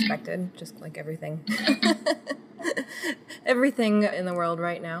everyone expected, just like everything in the world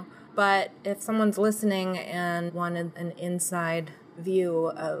right now. But if someone's listening and wanted an inside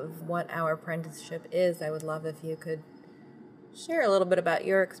view of what our apprenticeship is, I would love if you could share a little bit about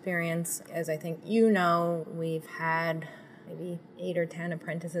your experience. As I think we've had maybe 8 or 10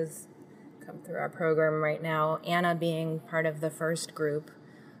 apprentices come through our program right now, Anna being part of the first group.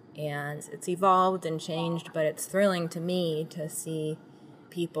 And it's evolved and changed, but it's thrilling to me to see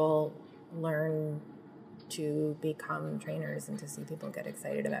people learn to become trainers and to see people get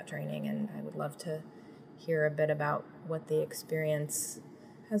excited about training. And I would love to hear a bit about what the experience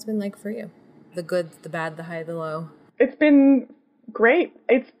has been like for you. The good, the bad, the high, the low. It's been great.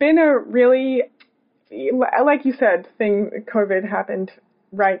 It's been a really, like you said, COVID happened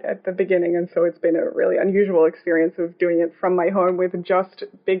right at the beginning, and so it's been a really unusual experience of doing it from my home with just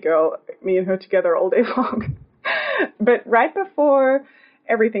Big Girl, me and her together all day long. But right before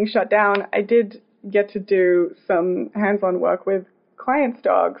everything shut down, I did get to do some hands-on work with clients'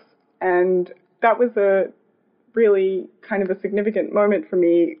 dogs, and that was a really kind of a significant moment for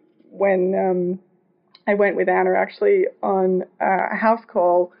me when I went with Anna actually on a house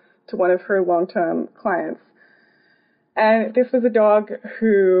call to one of her long-term clients. And this was a dog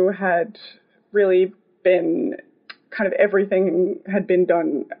who had really been kind of everything had been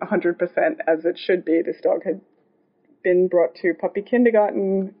done 100% as it should be. This dog had been brought to puppy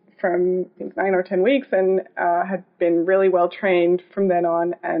kindergarten from I think 9 or 10 weeks and had been really well trained from then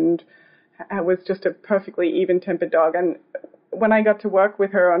on, and was just a perfectly even-tempered dog. And when I got to work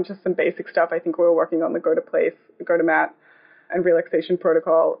with her on just some basic stuff, I think we were working on the go to mat and relaxation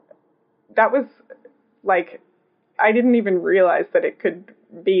protocol. That was like, I didn't even realize that it could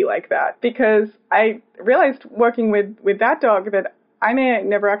be like that, because I realized working with that dog that I may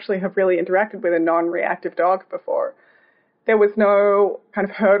never actually have really interacted with a non-reactive dog before. There was no kind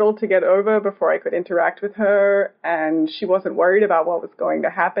of hurdle to get over before I could interact with her, and she wasn't worried about what was going to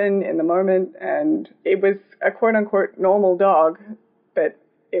happen in the moment, and it was a quote-unquote normal dog, but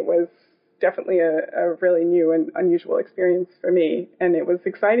it was definitely a really new and unusual experience for me, and it was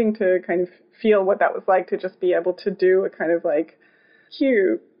exciting to kind of feel what that was like, to just be able to do a kind of like,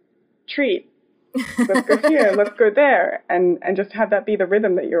 cue, treat, let's go here, let's go there, and just have that be the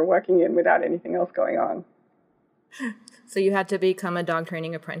rhythm that you're working in without anything else going on. So you had to become a dog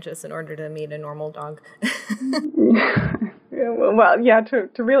training apprentice in order to meet a normal dog. To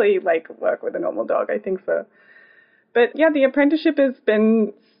really like work with a normal dog, I think so. But yeah, the apprenticeship has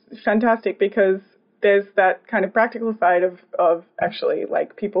been fantastic because there's that kind of practical side of actually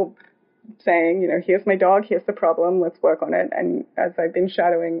like people saying, here's my dog, here's the problem, let's work on it. And as I've been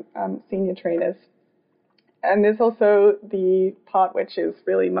shadowing senior trainers. And there's also the part which is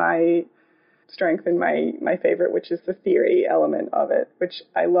really my strength and my favorite, which is the theory element of it, which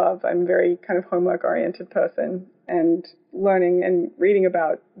I love. I'm a very kind of homework-oriented person, and learning and reading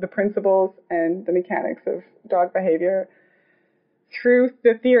about the principles and the mechanics of dog behavior through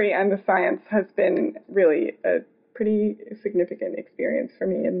the theory and the science has been really a pretty significant experience for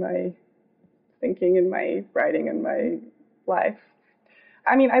me in my thinking, in my writing, and my life.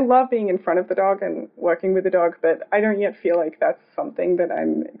 I mean, I love being in front of the dog and working with the dog, but I don't yet feel like that's something that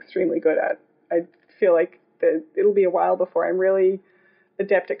I'm extremely good at. I feel like it'll be a while before I'm really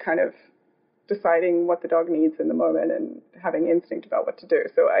adept at kind of deciding what the dog needs in the moment and having instinct about what to do.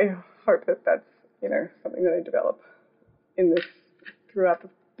 So I hope that that's, something that I develop in this throughout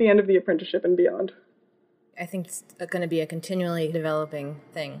the end of the apprenticeship and beyond. I think it's going to be a continually developing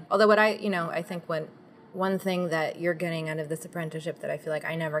thing. Although I think one thing that you're getting out of this apprenticeship that I feel like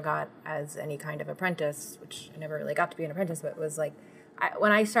I never got as any kind of apprentice, which I never really got to be an apprentice, but was like,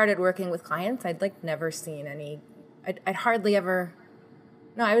 when I started working with clients, I'd like never seen I'd hardly ever,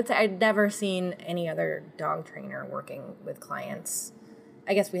 no, I would say I'd never seen any other dog trainer working with clients.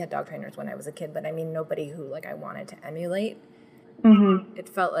 I guess we had dog trainers when I was a kid, but I mean, nobody who like I wanted to emulate. Mm-hmm. It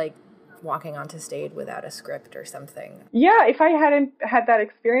felt like walking onto stage without a script or something. Yeah, if I hadn't had that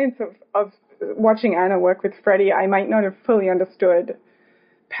experience of watching Anna work with Freddie, I might not have fully understood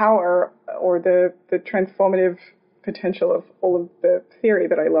power or the transformative potential of all of the theory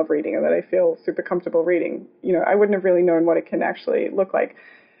that I love reading and that I feel super comfortable reading. I wouldn't have really known what it can actually look like.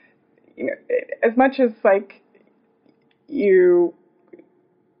 As much as like you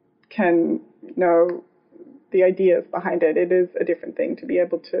can know the ideas behind it, it is a different thing to be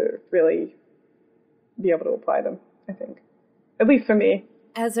able to really be able to apply them, I think. At least for me.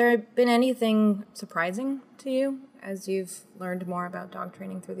 Has there been anything surprising to you as you've learned more about dog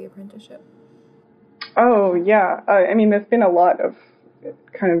training through the apprenticeship? Oh, yeah. I mean, there's been a lot of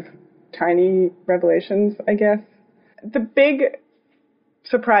kind of tiny revelations, I guess. The big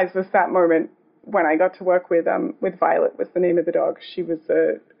surprise was that moment when I got to work with Violet, was the name of the dog. She was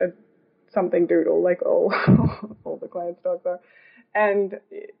a something doodle, like all the clients' dogs are. And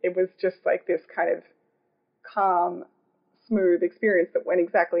it was just like this kind of calm, smooth experience that went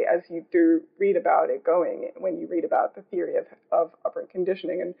exactly as you do read about it going when you read about the theory of operant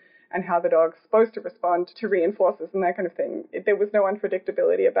conditioning and how the dog's supposed to respond to reinforcers and that kind of thing. There was no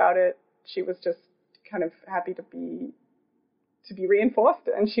unpredictability about it. She was just kind of happy to be reinforced,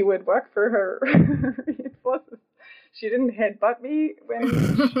 and she would work for her reinforcers. She didn't headbutt me when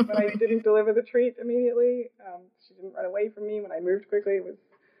I didn't deliver the treat immediately. She didn't run away from me when I moved quickly. It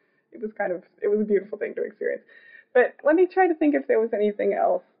was a beautiful thing to experience. But let me try to think if there was anything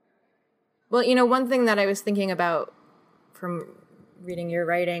else. Well, one thing that I was thinking about from reading your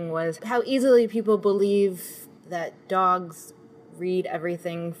writing was how easily people believe that dogs read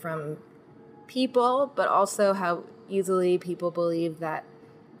everything from people, but also how easily people believe that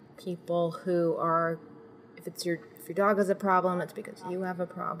people who are, if your dog has a problem, it's because you have a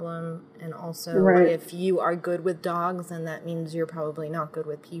problem. And also, right. If you are good with dogs, then that means you're probably not good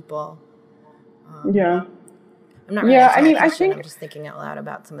with people. Yeah. I'm not really Yeah, answering I mean, that I question. think... I'm just thinking out loud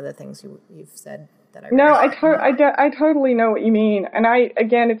about some of the things you've said that I really No, like. I totally know what you mean. And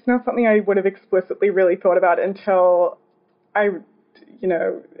again, it's not something I would have explicitly really thought about until I,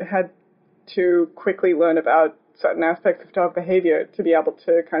 had to quickly learn about certain aspects of dog behavior to be able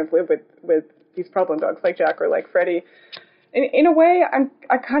to kind of live with these problem dogs like Jack or like Freddie. In a way,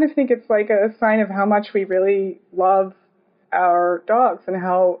 I kind of think it's like a sign of how much we really love our dogs and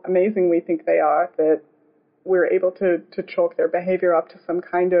how amazing we think they are, that we're able to chalk their behavior up to some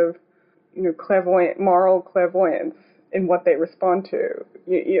kind of, moral clairvoyance in what they respond to.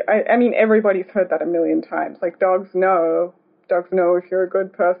 I mean, everybody's heard that a million times. Like, dogs know if you're a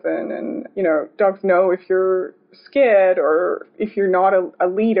good person, and, dogs know if you're scared or if you're not a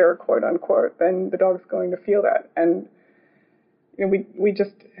leader, quote unquote, then the dog's going to feel that. And, we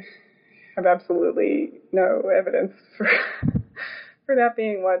just have absolutely no evidence for for that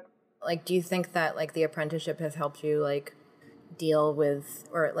being what... Like, do you think that, like, the apprenticeship has helped you, like, deal with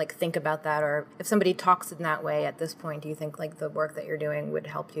or, like, think about that? Or if somebody talks in that way at this point, do you think, like, the work that you're doing would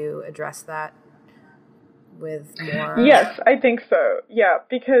help you address that with more... Yes, I think so. Yeah,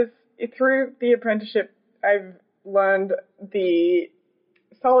 because through the apprenticeship, I've learned the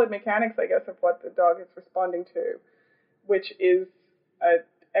solid mechanics, I guess, of what the dog is responding to, which is an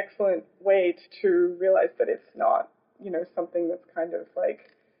excellent way to realize that it's not, something that's kind of like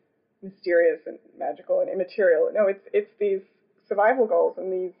mysterious and magical and immaterial. No, it's these survival goals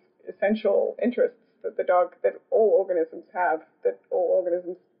and these essential interests that all organisms have, that all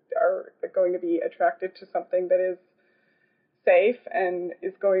organisms are going to be attracted to something that is safe and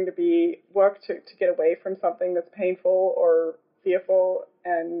is going to be work to get away from something that's painful or fearful.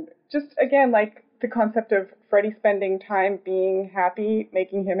 And just, again, like the concept of Freddie spending time being happy,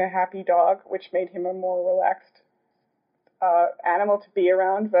 making him a happy dog, which made him a more relaxed animal to be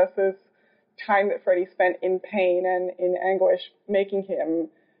around, versus time that Freddie spent in pain and in anguish, making him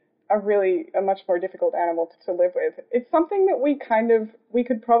a much more difficult animal to live with. It's something that we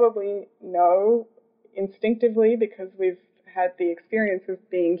could probably know instinctively because we've had the experience of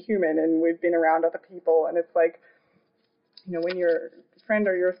being human and we've been around other people. And it's like, when your friend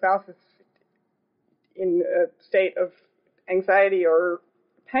or your spouse is in a state of anxiety or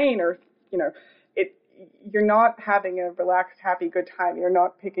pain, or, you're not having a relaxed, happy, good time. You're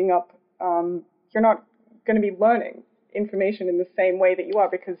not picking up, you're not going to be learning information in the same way that you are,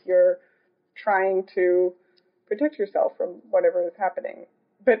 because you're trying to protect yourself from whatever is happening.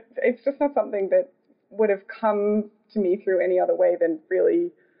 But it's just not something that would have come to me through any other way than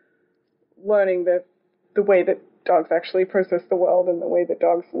really learning the way that dogs actually process the world and the way that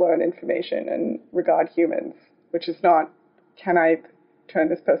dogs learn information and regard humans, which is not, can I turn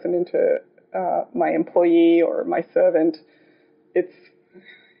this person into my employee or my servant? It's,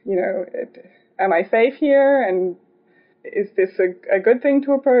 am I safe here? And is this a good thing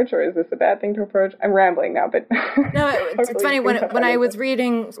to approach, or is this a bad thing to approach? I'm rambling now, but... No, it's funny. When I was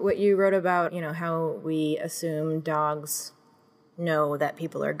reading what you wrote about, how we assume dogs know that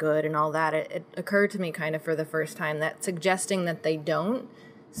people are good and all that, it occurred to me kind of for the first time that suggesting that they don't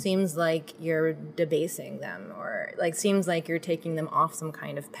seems like you're debasing them, or like seems like you're taking them off some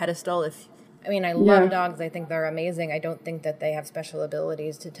kind of pedestal. I love dogs. I think they're amazing. I don't think that they have special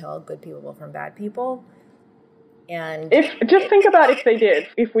abilities to tell good people from bad people. And think about if they did.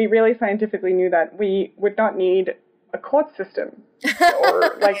 If we really scientifically knew that, we would not need a court system.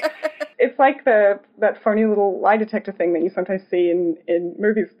 Or it's like that phony little lie detector thing that you sometimes see in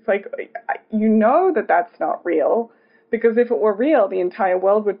movies. It's like, that's not real, because if it were real, the entire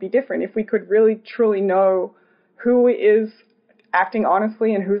world would be different. If we could really truly know who is acting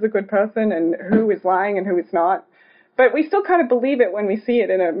honestly and who's a good person and who is lying and who is not. But we still kind of believe it when we see it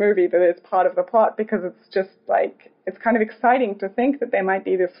in a movie that it's part of the plot, because it's just like, it's kind of exciting to think that there might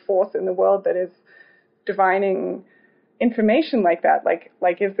be this force in the world that is divining information like that. Like,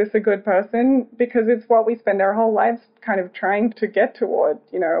 is this a good person? Because it's what we spend our whole lives kind of trying to get toward.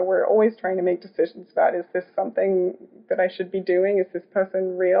 We're always trying to make decisions about, is this something that I should be doing? Is this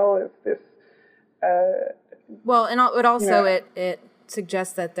person real? Is this... Well, and it also, it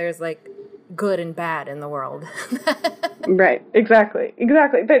suggests that there's like good and bad in the world. Right, exactly.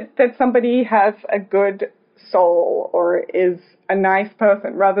 That somebody has a good soul or is a nice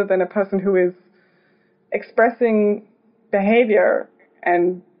person, rather than a person who is expressing behavior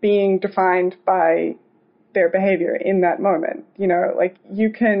and being defined by their behavior in that moment. Like,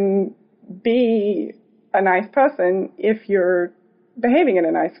 you can be a nice person if you're behaving in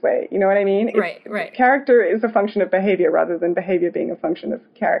a nice way. You know what I mean? Right. Character is a function of behavior rather than behavior being a function of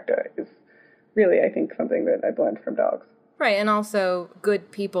character, is really, I think, something that I've learned from dogs. Right, and also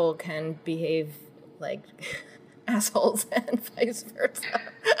good people can behave like assholes and vice versa.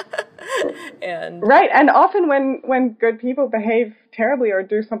 And right, and often when good people behave terribly or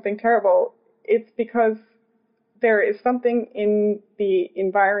do something terrible, it's because there is something in the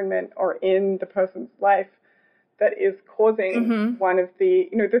environment or in the person's life that is causing one of the,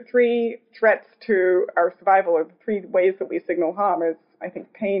 the three threats to our survival, or the three ways that we signal harm is, I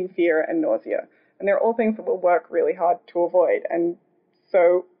think, pain, fear, and nausea. And they're all things that we'll work really hard to avoid. And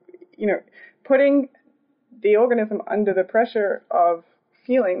so, putting the organism under the pressure of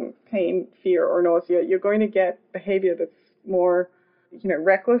feeling pain, fear, or nausea, you're going to get behavior that's more,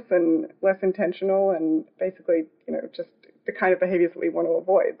 reckless and less intentional, and basically, just the kind of behaviors that we want to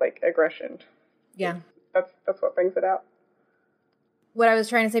avoid, like aggression. yeah. That's what brings it out. What I was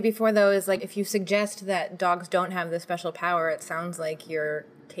trying to say before, though, is like if you suggest that dogs don't have this special power, it sounds like you're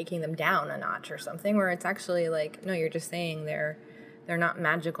taking them down a notch or something, where it's actually like, no, you're just saying they're not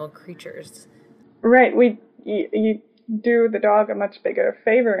magical creatures. Right. You do the dog a much bigger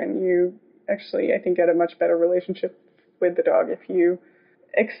favor, and you actually, I think, get a much better relationship with the dog if you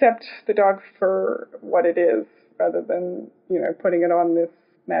accept the dog for what it is, rather than, putting it on this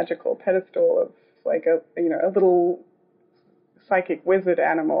magical pedestal of like a little psychic wizard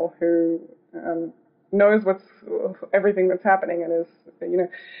animal who knows everything that's happening and is,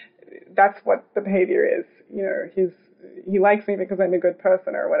 that's what the behavior is. He likes me because I'm a good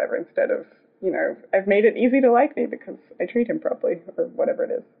person or whatever, instead of, I've made it easy to like me because I treat him properly, or whatever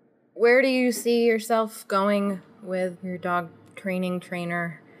it is. Where do you see yourself going with your dog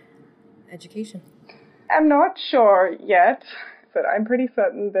trainer education? I'm not sure yet, but I'm pretty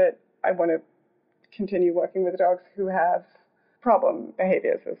certain that I want to continue working with dogs who have problem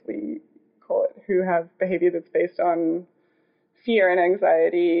behaviors, as we call it, who have behavior that's based on fear and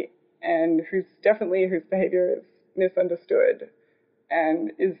anxiety, and whose behavior is misunderstood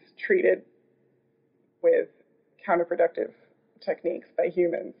and is treated with counterproductive techniques by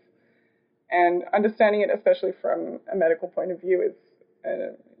humans. And understanding it, especially from a medical point of view, is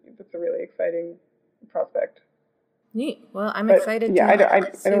that's a really exciting prospect. Neat. Well, I'm excited to I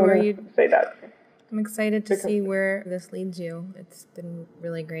don't want to say that. I'm excited to see where this leads you. It's been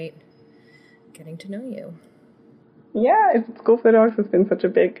really great getting to know you. Yeah, School for the Dogs has been such a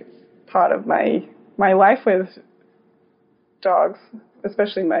big part of my life with dogs,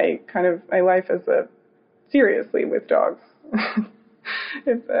 especially my life as seriously with dogs.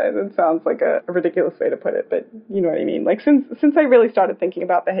 It sounds like a ridiculous way to put it, but you know what I mean. Like since I really started thinking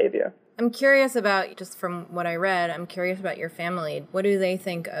about behavior. I'm curious about, just from what I read, I'm curious about your family. What do they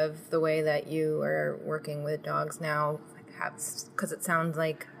think of the way that you are working with dogs now? Because it sounds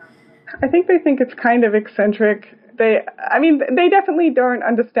like... I think they think it's kind of eccentric. They definitely don't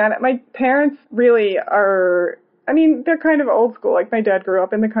understand it. My parents really are... they're kind of old school. Like, my dad grew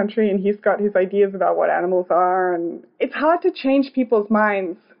up in the country, and he's got his ideas about what animals are, and it's hard to change people's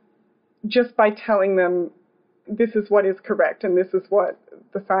minds just by telling them this is what is correct and this is what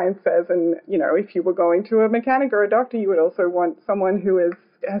the science says. And, if you were going to a mechanic or a doctor, you would also want someone who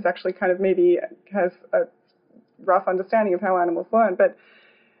has actually kind of maybe has a rough understanding of how animals learn. But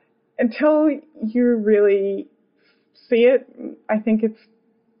until you really see it, I think it's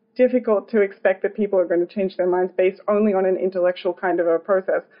difficult to expect that people are going to change their minds based only on an intellectual kind of a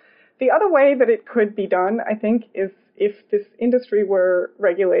process. The other way that it could be done, I think, is if this industry were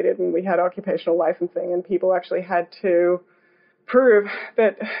regulated and we had occupational licensing and people actually had to prove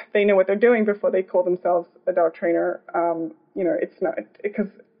that they know what they're doing before they call themselves a dog trainer. It's not, because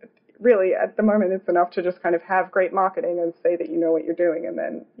really at the moment it's enough to just kind of have great marketing and say that you know what you're doing, and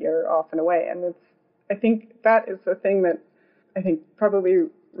then you're off and away. And I think that is the thing that I think probably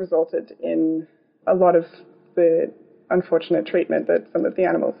resulted in a lot of the unfortunate treatment that some of the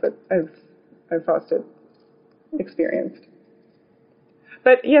animals that I've fostered experienced.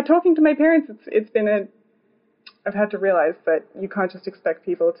 But yeah, talking to my parents, I've had to realize that you can't just expect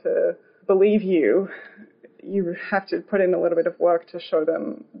people to believe you. You have to put in a little bit of work to show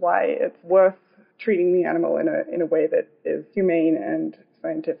them why it's worth treating the animal in a way that is humane and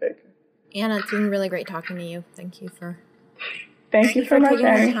scientific. Anna, it's been really great talking to you. Thank you for taking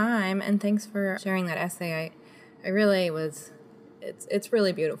the time, and thanks for sharing that essay. I really was. It's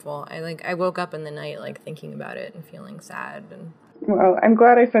really beautiful. I woke up in the night thinking about it and feeling sad. And well, I'm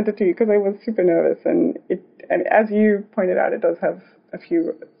glad I sent it to you because I was super nervous, and as you pointed out, it does have a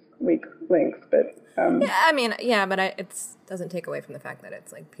few weak links, but but it doesn't take away from the fact that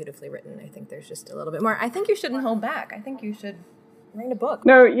it's beautifully written. I think there's just a little bit more. I think you shouldn't hold back. I think you should write a book.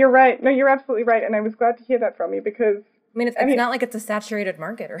 No, you're right. No, you're absolutely right, and I was glad to hear that from you because it's not like it's a saturated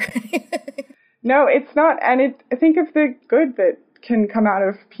market or anything. No, it's not. And think of the good that can come out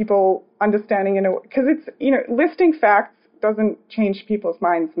of people understanding, because it's, listing facts doesn't change people's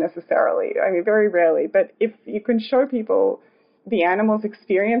minds necessarily. I mean, very rarely. But if you can show people the animal's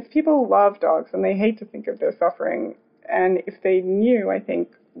experience, people love dogs and they hate to think of their suffering. And if they knew, I think,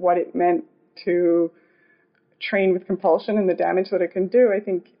 what it meant to train with compulsion and the damage that it can do, I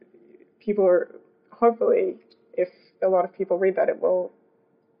think people are, hopefully, if a lot of people read that, it will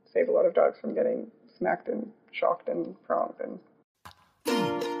save a lot of dogs from getting smacked and shocked and pronged. And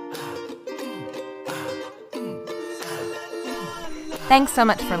Thanks so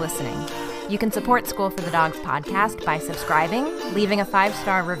much for listening. You can support School for the Dogs podcast by subscribing, leaving a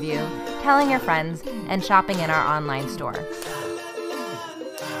 5-star review, telling your friends, and shopping in our online store.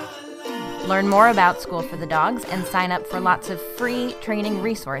 Learn more about School for the Dogs and sign up for lots of free training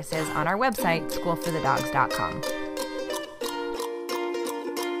resources on our website, schoolforthedogs.com.